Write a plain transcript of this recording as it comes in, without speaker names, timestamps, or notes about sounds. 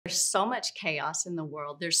so much chaos in the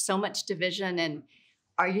world. There's so much division. And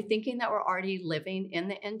are you thinking that we're already living in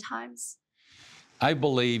the end times? I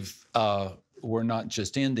believe we're not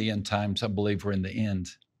just in the end times, I believe we're in the end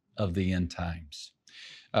of the end times.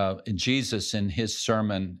 Jesus, in his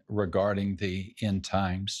sermon regarding the end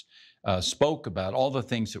times, spoke about all the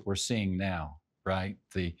things that we're seeing now, right?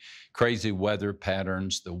 The crazy weather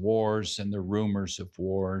patterns, the wars and the rumors of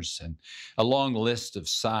wars, and a long list of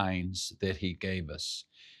signs that he gave us.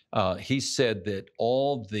 He said that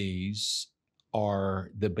all these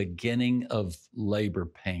are the beginning of labor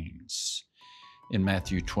pains in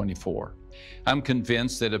Matthew 24. I'm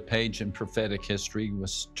convinced that a page in prophetic history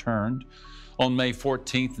was turned on May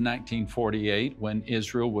 14th, 1948, when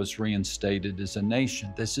Israel was reinstated as a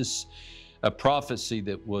nation. This is a prophecy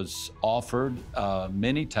that was offered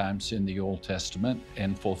many times in the Old Testament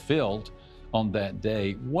and fulfilled on that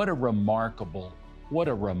day. What a remarkable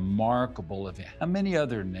event. How many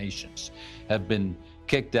other nations have been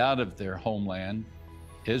kicked out of their homeland,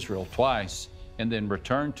 Israel, twice, and then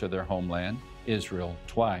returned to their homeland, Israel,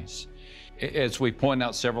 twice? As we point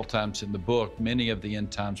out several times in the book, many of the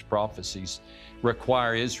end times prophecies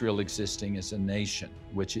require Israel existing as a nation,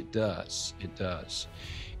 which it does. It does.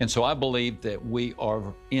 And so I believe that we are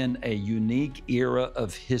in a unique era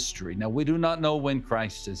of history. Now, we do not know when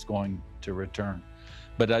Christ is going to return,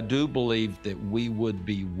 but I do believe that we would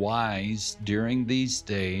be wise during these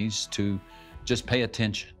days to just pay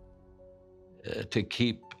attention, to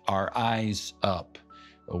keep our eyes up.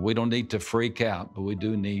 We don't need to freak out, but we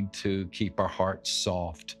do need to keep our hearts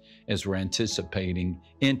soft as we're anticipating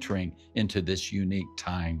entering into this unique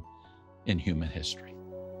time in human history.